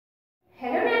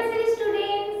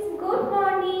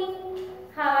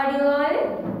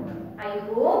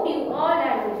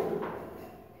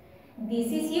This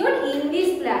is your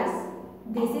English class.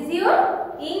 This is your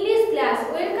English class.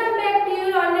 Welcome back to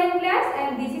your online class, and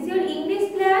this is your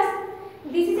English class.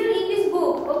 This is your English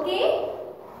book. Okay.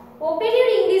 Open your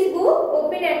English book.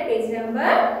 Open at page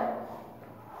number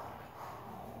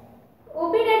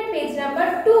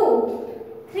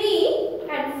 2,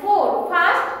 3 and 4.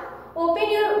 First, open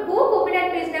your book. Open at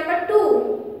page number 2.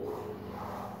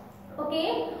 Okay.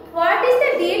 What is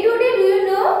the day today? Do you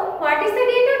know? What is the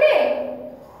day today?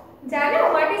 Jana,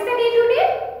 what is the day today?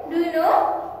 Do you know?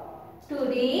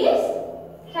 Today is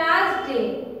Thursday.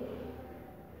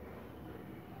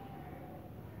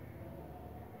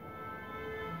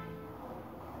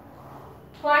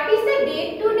 What is the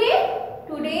date today?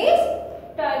 Today is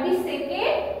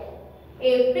 22nd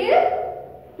April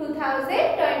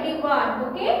 2021.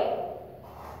 Okay?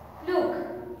 Look.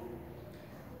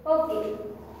 Okay.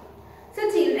 So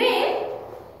children,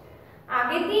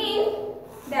 আগের দিন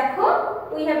দেখো,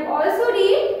 we have also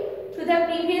read to the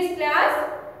previous class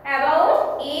about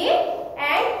A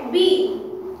and B.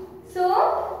 So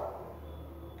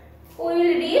we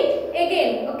will read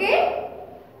again. Okay?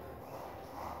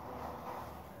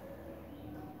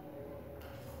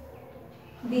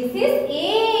 This is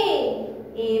A.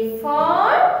 A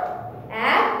for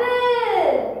apple.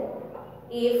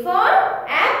 A for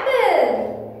apple.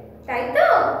 তাই তো?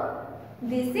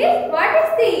 This is, what is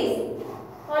this?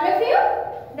 All of you?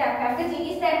 দেখো, একটা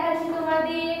জিনিস দেখাচ্ছি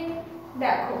তোমাদের।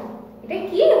 দেখো, এটা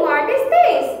কি? What is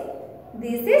this?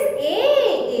 This is A.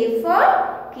 A for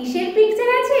কিসের পিকচার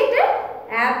আছে এটা?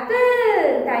 Apple.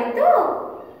 তাই তো?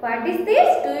 What is this?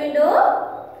 Do you know?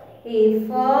 A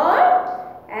for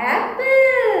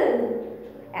apple.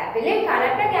 অ্যাপেলের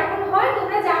কালারটা কেমন হয়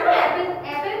তোমরা জানো?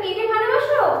 অ্যাপেল কে কে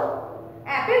ভালোবাসো?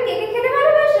 অ্যাপেল কে কে খেতে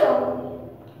ভালোবাসো?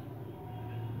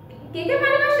 কে কে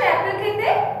ভালোবাসো অ্যাপেল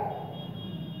খেতে?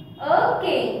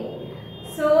 Okay.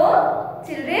 So,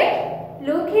 children,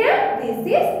 look here. This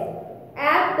is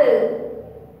apple.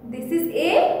 This is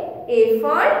A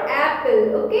for apple.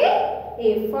 Okay? A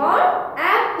for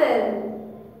apple.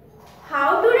 How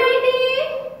to write A?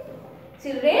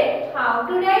 Children, how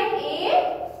to write A?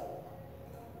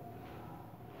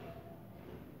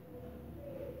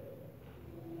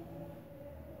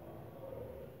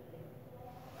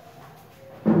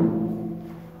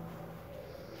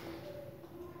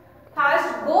 First,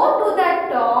 go to the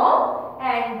top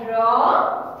and draw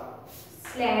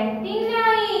slanting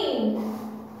line.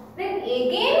 Then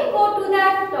again go to the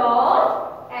top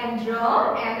and draw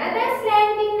another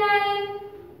slanting line.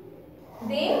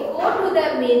 Then go to the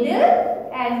middle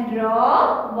and draw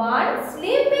one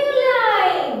sleeping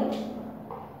line.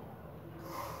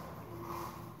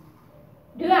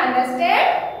 Do you understand?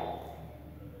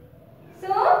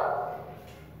 So,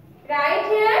 right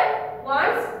here,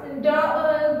 once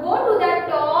go to the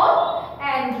top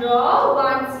and draw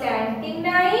one slanting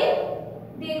line.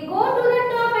 Then go to the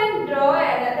top and draw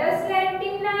another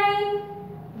slanting line.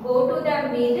 Go to the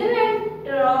middle and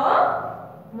draw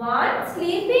one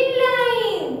sleeping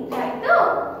line. Right? So,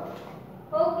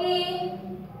 okay.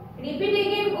 Repeat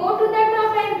again. Go to the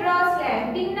top and draw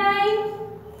slanting line.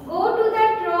 Go to the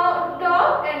top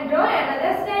and draw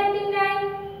another slanting line.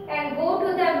 And go to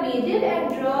the middle and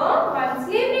draw one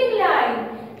sleeping line.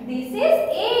 This is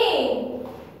A.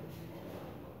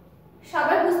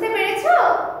 সবাই বুঝতে পেরেছো?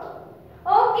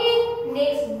 Okay.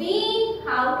 Next B.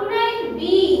 How to write B?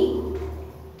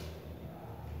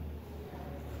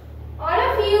 All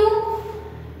of you,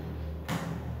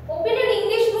 open your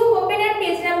English book. Open at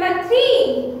page number 3.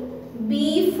 B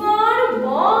for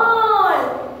ball.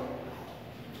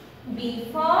 B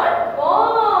for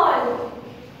ball.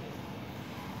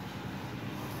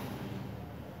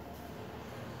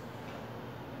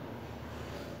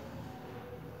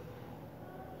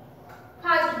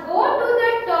 First, go to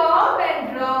the top and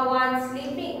draw one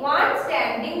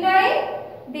standing line.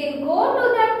 Then go to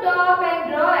the top and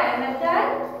draw another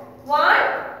one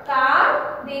card.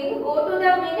 Then go to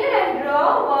the middle and draw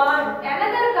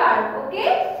another card.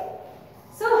 Okay?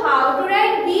 So, how to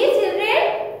write B, children?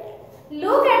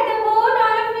 Look at the board,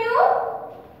 all of you.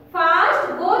 First,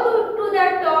 go to the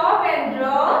top and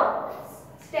draw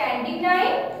standing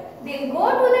line. Then go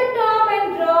to the top and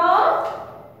draw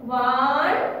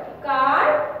one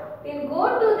card. Then go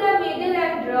to the middle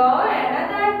and draw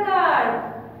another card.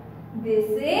 This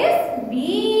is B.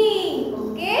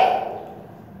 Okay?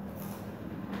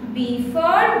 B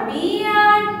for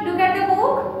beard. Look at the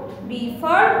book. B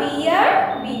for beard.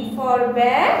 B for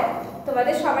bag.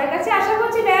 তোমাদের সবার কাছে আশা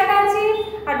করছি bag আছে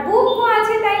আর বুকও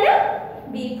আছে, তাই না?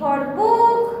 B for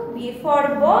book. B for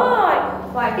boy.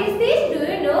 What is this? Do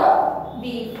you know? B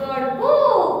for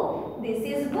book. This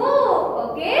is book.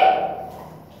 Okay?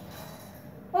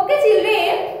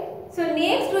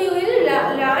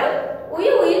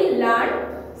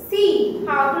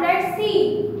 C.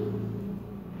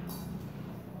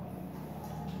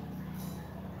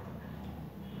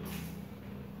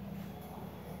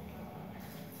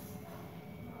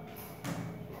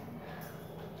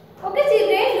 Okay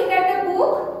children, look at the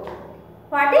book.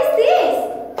 What is this?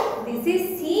 This is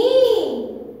C.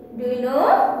 Do you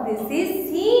know? This is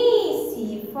C. C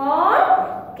for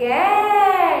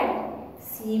cat.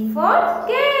 C for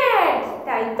cat.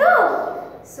 তাই তো?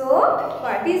 So,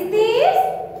 what is this?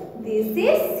 This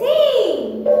is C.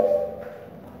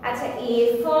 আচ্ছা, A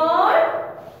for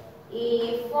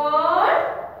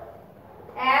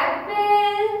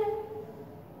apple.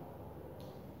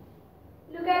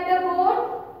 Look at the board.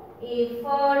 A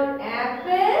for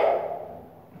apple.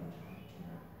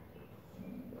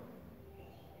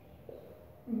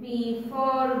 B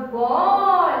for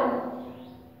ball.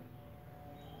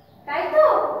 তাই তো?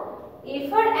 A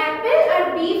for apple R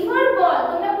B for ball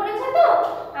তোমরা পড়েছো তো?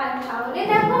 আর তাহলে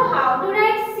দেখো how to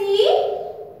write C.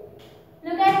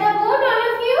 Look at the board, all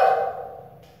of you.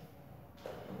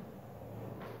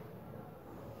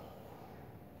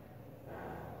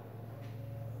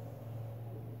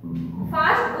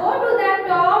 First go to the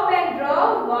top and draw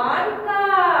one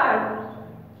card.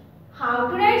 How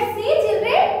to write C,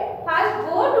 children? First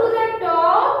go to the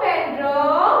top and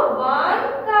draw one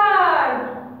card.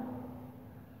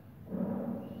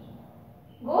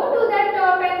 Go to the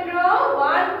top and draw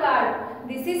one card.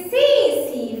 This is C. C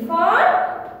for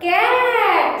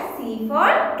cat. C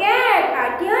for cat.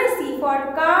 And here C for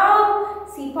cow.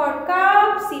 C for cup.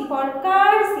 C for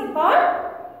card. C for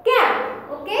cat.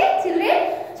 Okay, children?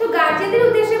 So, গার্জেনদের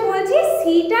উদ্দেশ্যে বলছি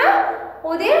সিটা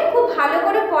ওদের খুব ভালো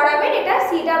করে পড়াবেন, এটা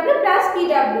CW plus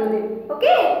PW ওদের।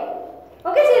 ওকে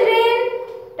ওকে